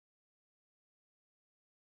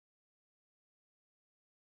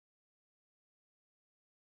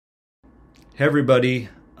Hey everybody,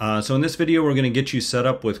 so in this video we're going to get you set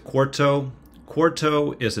up with Quarto.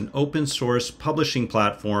 Quarto is an open source publishing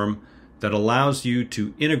platform that allows you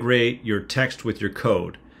to integrate your text with your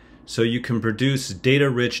code. So you can produce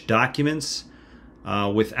data-rich documents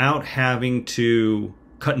without having to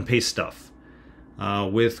cut and paste stuff.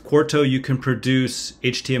 With Quarto you can produce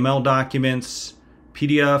HTML documents,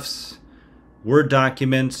 PDFs, Word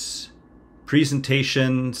documents,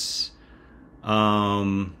 presentations,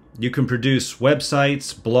 you can produce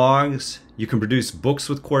websites, blogs, you can produce books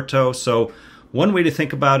with Quarto. So one way to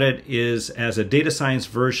think about it is as a data science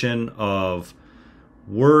version of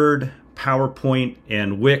Word, PowerPoint,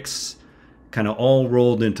 and Wix kind of all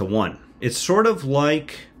rolled into one. It's sort of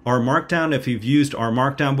like R Markdown. If you've used R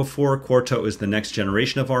Markdown before, Quarto is the next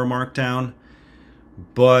generation of R Markdown.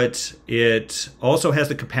 But it also has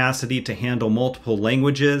the capacity to handle multiple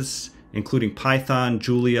languages, including Python,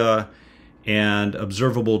 Julia, and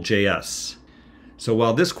Observable.js. So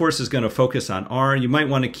while this course is going to focus on R, you might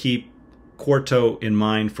want to keep Quarto in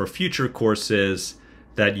mind for future courses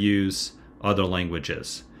that use other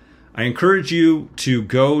languages. I encourage you to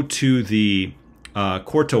go to the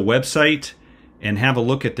Quarto website and have a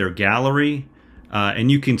look at their gallery, and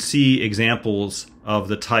you can see examples of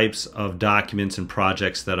the types of documents and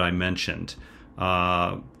projects that I mentioned. There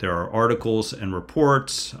are articles and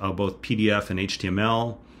reports, both PDF and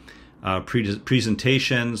HTML,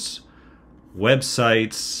 presentations,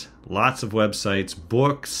 websites, lots of websites,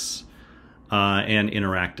 books, and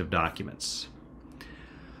interactive documents.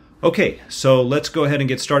 Okay, so let's go ahead and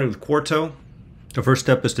get started with Quarto. The first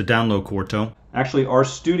step is to download Quarto. Actually,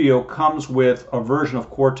 RStudio comes with a version of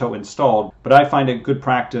Quarto installed, but I find it good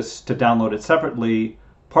practice to download it separately,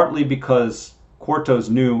 partly because Quarto's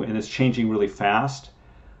new and is changing really fast.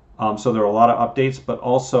 So there are a lot of updates, but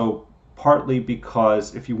also partly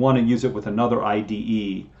because if you want to use it with another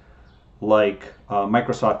IDE like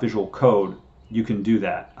Microsoft Visual Code, you can do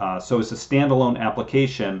that. So it's a standalone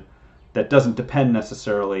application that doesn't depend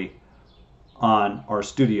necessarily on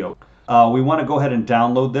RStudio. We want to go ahead and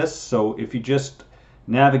download this, so if you just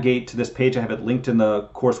navigate to this page, I have it linked in the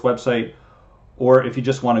course website, or if you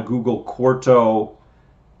just want to Google Quarto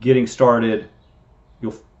getting started,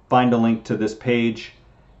 you'll find a link to this page,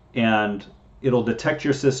 and it'll detect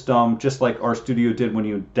your system just like RStudio did when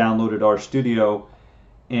you downloaded RStudio,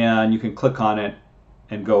 and you can click on it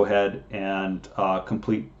and go ahead and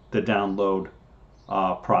complete the download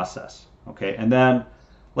process. Okay, and then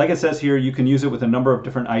like it says here, you can use it with a number of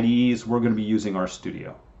different IDEs. We're going to be using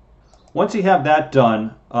RStudio. Once you have that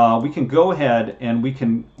done, we can go ahead and we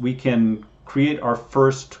can create our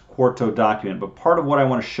first Quarto document. But part of what I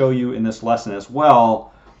want to show you in this lesson as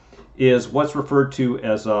well is what's referred to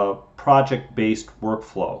as a project-based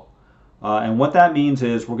workflow. And what that means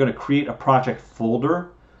is we're going to create a project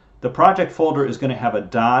folder. The project folder is going to have a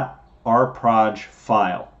 .rproj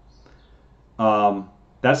file.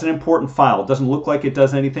 That's an important file. It doesn't look like it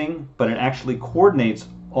does anything, but it actually coordinates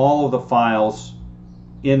all of the files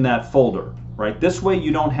in that folder, right? This way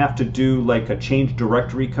you don't have to do like a change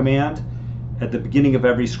directory command at the beginning of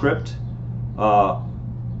every script.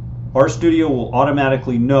 RStudio will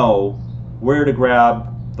automatically know where to grab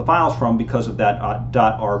the files from because of that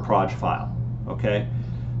 .rproj file, okay?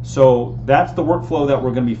 So that's the workflow that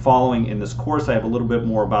we're going to be following in this course. I have a little bit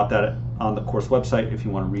more about that on the course website if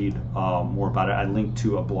you want to read more about it. I linked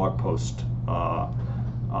to a blog post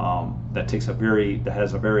that has a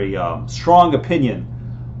very strong opinion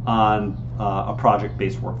on a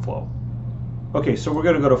project-based workflow. Okay, so we're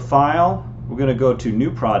going to go to File. We're going to go to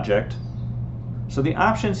New Project. So the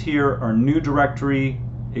options here are New Directory,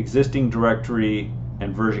 Existing Directory,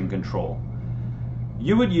 and Version Control.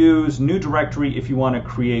 You would use New Directory if you want to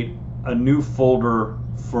create a new folder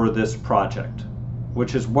for this project,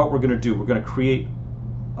 which is what we're going to do. We're going to create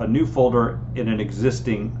a new folder in an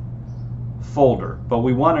existing folder, but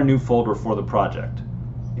we want a new folder for the project.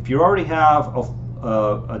 If you already have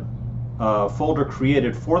a folder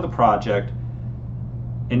created for the project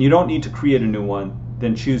and you don't need to create a new one,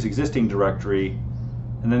 then choose Existing Directory.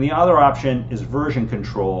 And then the other option is Version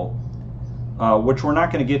Control, which we're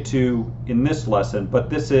not going to get to in this lesson, but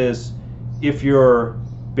this is if you're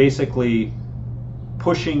basically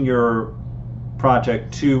pushing your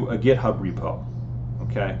project to a GitHub repo.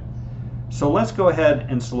 Okay, so let's go ahead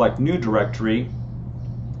and select New Directory,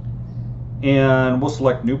 and we'll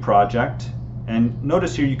select New Project. And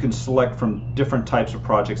notice here you can select from different types of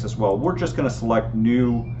projects as well. We're just going to select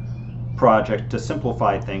New Project to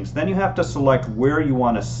simplify things. Then you have to select where you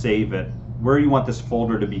want to save it, where you want this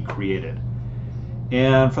folder to be created.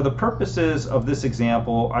 And for the purposes of this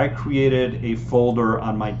example, I created a folder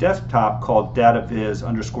on my desktop called Data Viz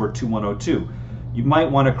 _2102. You might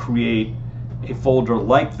want to create a folder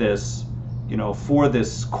like this, for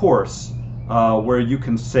this course, where you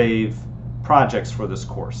can save projects for this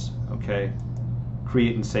course. Okay,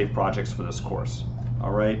 create and save projects for this course.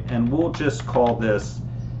 All right, and we'll just call this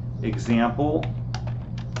example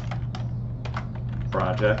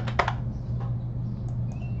project,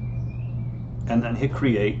 and then hit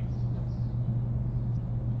create.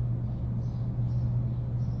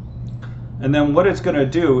 And then what it's going to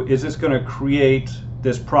do is it's going to create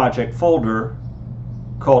this project folder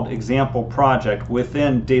called example project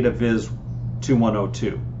within Data Viz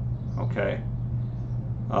 2102. Okay,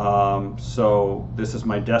 so this is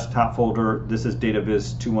my desktop folder. This is Data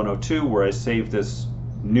Viz 2102 where I save this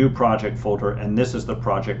new project folder, and this is the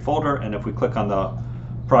project folder. And if we click on the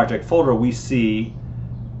project folder, we see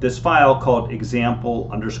this file called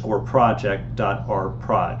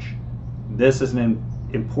example_project.rproj. This is an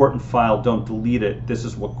important file. Don't delete it. This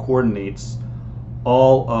is what coordinates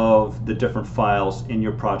all of the different files in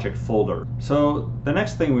your project folder. So the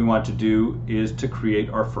next thing we want to do is to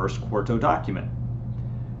create our first Quarto document.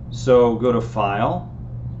 So go to File,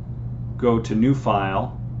 go to New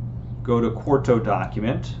File, go to Quarto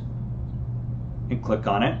Document, and click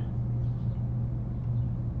on it.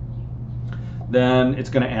 Then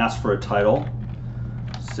it's going to ask for a title,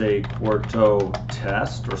 say Quarto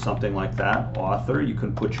Test or something like that. Author, you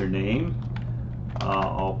can put your name.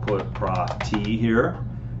 I'll put Prof T here,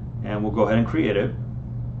 and we'll go ahead and create it.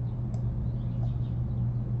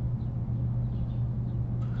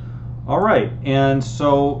 All right, and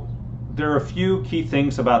so there are a few key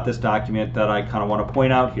things about this document that I kind of want to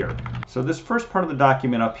point out here. So this first part of the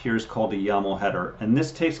document up here is called a YAML header, and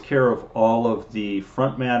this takes care of all of the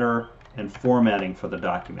front matter and formatting for the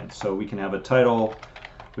document. So we can have a title,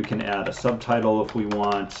 we can add a subtitle if we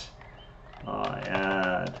want,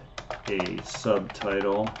 add a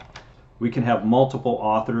subtitle. We can have multiple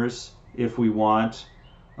authors if we want.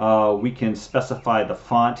 We can specify the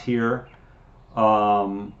font here,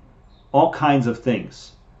 all kinds of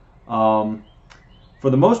things. For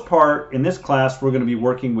the most part, in this class, we're going to be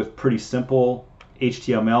working with pretty simple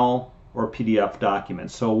HTML or PDF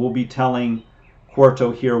documents. So we'll be telling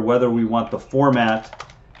Quarto here whether we want the format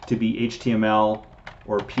to be HTML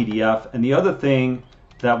or PDF. And the other thing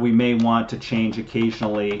that we may want to change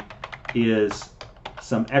occasionally is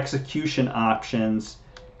some execution options,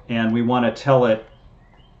 and we want to tell it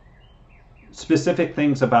specific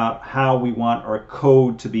things about how we want our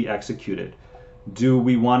code to be executed. Do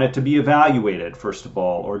we want it to be evaluated, first of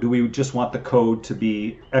all, or do we just want the code to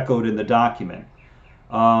be echoed in the document?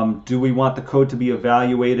 Do we want the code to be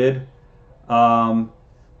evaluated,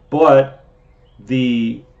 but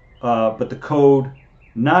the code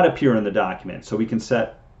not appear in the document? So we can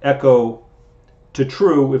set echo to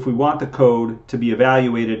true if we want the code to be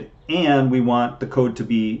evaluated and we want the code to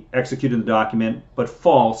be executed in the document, but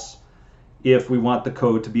false if we want the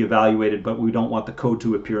code to be evaluated but we don't want the code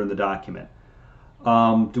to appear in the document.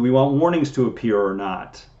 Do we want warnings to appear or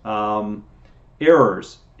not?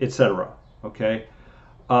 Errors, etc. Okay,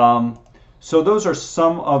 so those are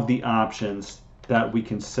some of the options that we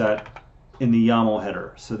can set in the YAML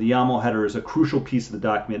header. So the YAML header is a crucial piece of the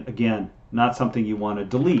document. Again, not something you want to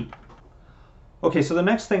delete. Okay, so the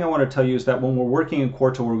next thing I want to tell you is that when we're working in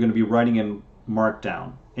Quarto, we're going to be writing in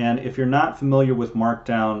Markdown. And if you're not familiar with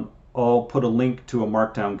Markdown, I'll put a link to a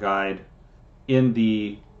Markdown guide on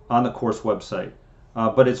the course website.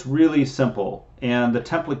 But it's really simple, and the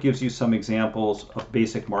template gives you some examples of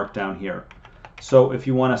basic Markdown here. So if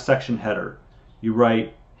you want a section header, you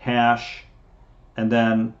write hash and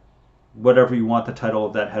then whatever you want the title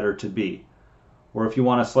of that header to be. Or if you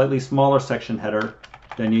want a slightly smaller section header,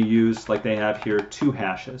 then you use, like they have here, 2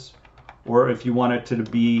 hashes. Or if you want it to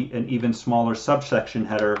be an even smaller subsection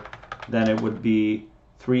header, then it would be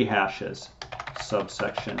 3 hashes,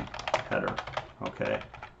 subsection header. Okay,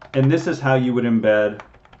 and this is how you would embed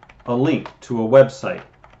a link to a website.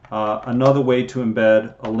 Another way to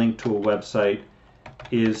embed a link to a website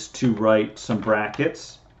is to write some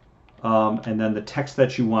brackets, and then the text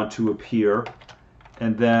that you want to appear,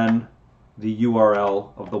 and then the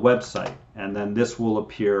URL of the website. And then this will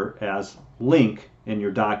appear as link in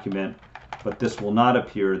your document, but this will not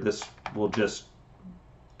appear. This will just,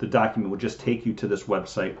 the document will just take you to this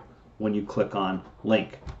website when you click on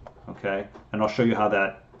link. Okay, and I'll show you how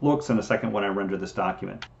that looks in a second when I render this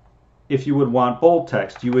document. If you would want bold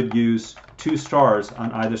text, you would use 2 stars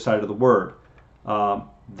on either side of the word.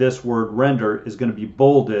 This word render is going to be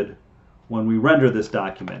bolded when we render this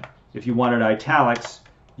document. If you wanted italics,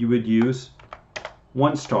 you would use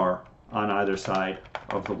 1 star on either side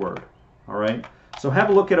of the word. All right. So have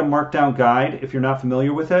a look at a markdown guide if you're not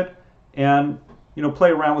familiar with it, and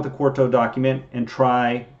play around with the Quarto document and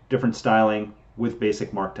try different styling with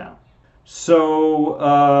basic markdown.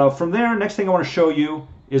 So from there, next thing I want to show you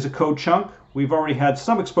is a code chunk. We've already had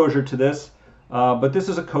some exposure to this, but this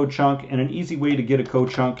is a code chunk, and an easy way to get a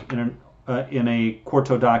code chunk in a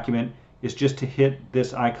Quarto document is just to hit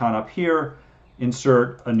this icon up here,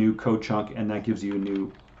 insert a new code chunk, and that gives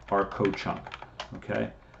you our code chunk.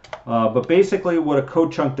 Okay. But basically what a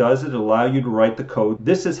code chunk does is it allows you to write the code.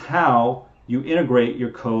 This is how you integrate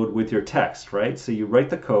your code with your text, right? So you write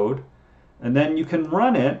the code, and then you can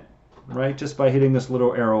run it, right, just by hitting this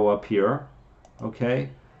little arrow up here, okay?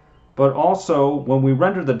 But also, when we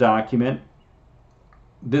render the document,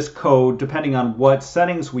 this code, depending on what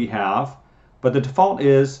settings we have, but the default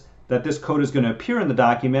is that this code is going to appear in the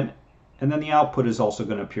document, and then the output is also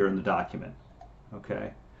going to appear in the document,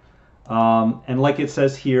 okay? And like it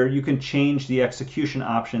says here, you can change the execution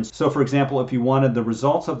options. So for example, if you wanted the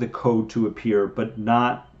results of the code to appear, but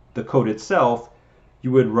not the code itself,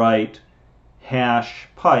 you would write hash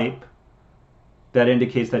pipe. That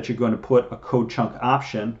indicates that you're going to put a code chunk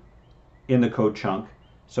option in the code chunk.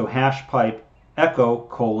 So hash pipe echo :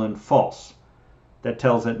 false. That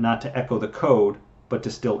tells it not to echo the code, but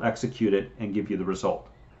to still execute it and give you the result.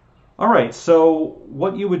 All right, so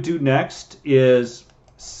what you would do next is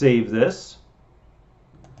save this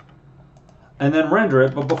and then render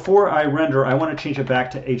it. But before I render, I want to change it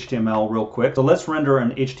back to HTML real quick. So let's render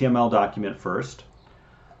an HTML document first.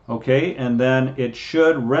 Okay, and then it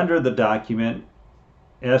should render the document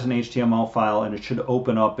as an HTML file, and it should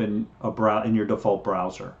open up in your default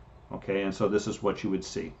browser. Okay, and so this is what you would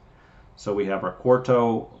see. So we have our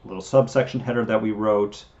Quarto little subsection header that we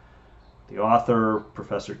wrote, the author,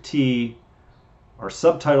 Professor T, our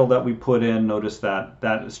subtitle that we put in. Notice that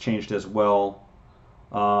that is changed as well.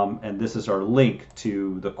 And this is our link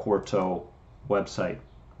to the Quarto website,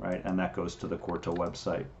 right? And that goes to the Quarto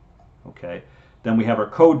website. Okay. Then we have our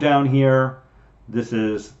code down here. This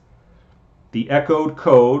is the echoed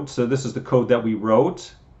code. So this is the code that we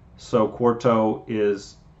wrote. So Quarto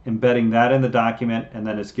is embedding that in the document, and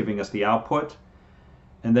then it's giving us the output.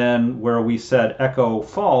 And then where we said echo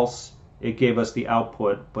false, it gave us the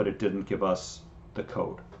output, but it didn't give us the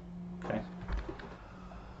code. Okay.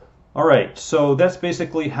 All right, so that's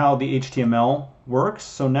basically how the HTML works.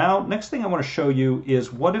 So now, next thing I want to show you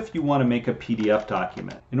is what if you want to make a PDF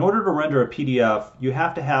document. In order to render a PDF, you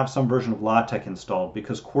have to have some version of LaTeX installed,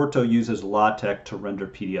 because Quarto uses LaTeX to render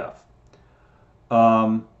PDF.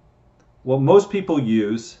 What most people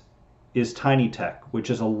use is TinyText,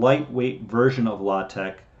 which is a lightweight version of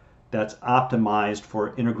LaTeX that's optimized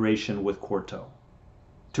for integration with Quarto.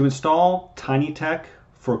 To install TinyText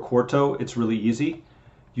for Quarto, it's really easy.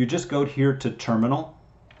 You just go here to Terminal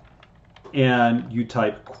and you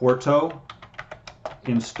type Quarto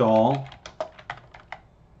install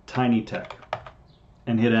TinyText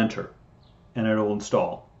and hit enter, and it'll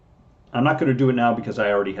install. I'm not going to do it now because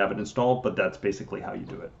I already have it installed, but that's basically how you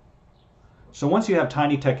do it. So once you have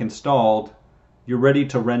TinyText installed, you're ready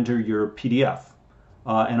to render your PDF.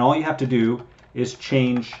 And all you have to do is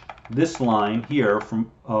change this line here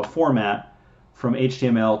from format from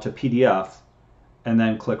HTML to PDF, and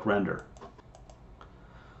then click render.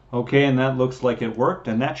 Okay, and that looks like it worked,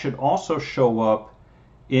 and that should also show up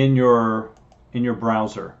in your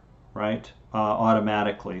browser, right?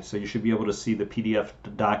 Automatically. So you should be able to see the PDF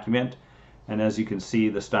document, and as you can see,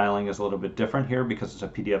 the styling is a little bit different here because it's a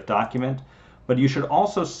PDF document. But you should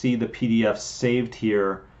also see the PDF saved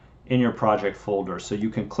here in your project folder. So you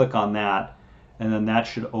can click on that, and then that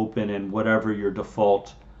should open in whatever your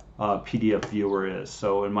default PDF viewer is.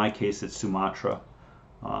 So in my case, it's Sumatra.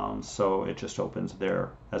 So it just opens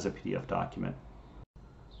there as a PDF document.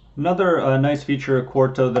 Another nice feature of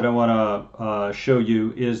Quarto that I want to show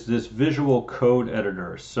you is this visual code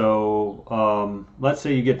editor. So let's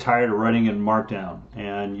say you get tired of writing in Markdown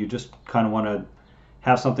and you just kind of want to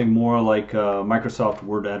have something more like a Microsoft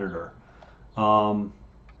Word editor.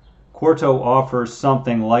 Quarto offers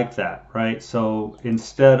something like that, right? So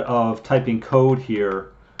instead of typing code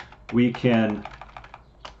here, we can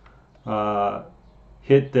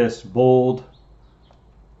hit this bold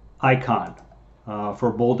icon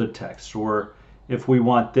for bolded text, or if we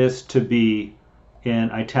want this to be in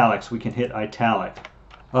italics, we can hit italic.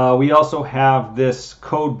 We also have this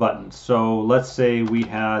code button. So let's say we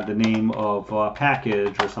had the name of a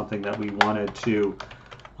package or something that we wanted to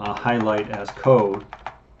highlight as code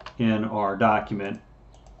in our document.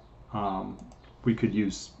 We could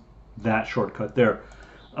use that shortcut there.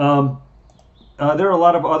 there are a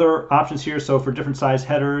lot of other options here. So for different size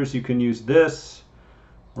headers, you can use this,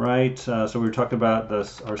 right? So we were talking about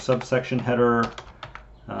this, our subsection header.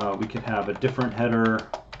 We could have a different header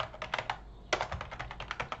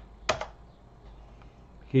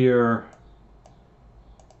here.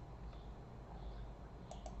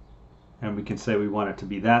 And we can say we want it to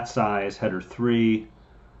be that size, header 3.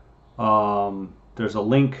 There's a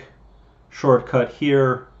link shortcut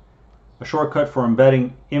here, a shortcut for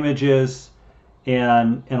embedding images,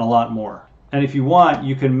 and a lot more. And if you want,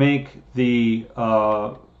 you can make the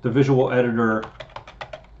visual editor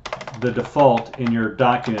the default in your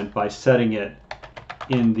document by setting it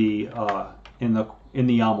in the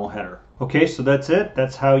YAML header. Okay, so that's it.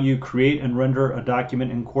 That's how you create and render a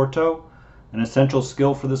document in Quarto, an essential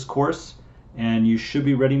skill for this course, and you should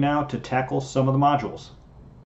be ready now to tackle some of the modules.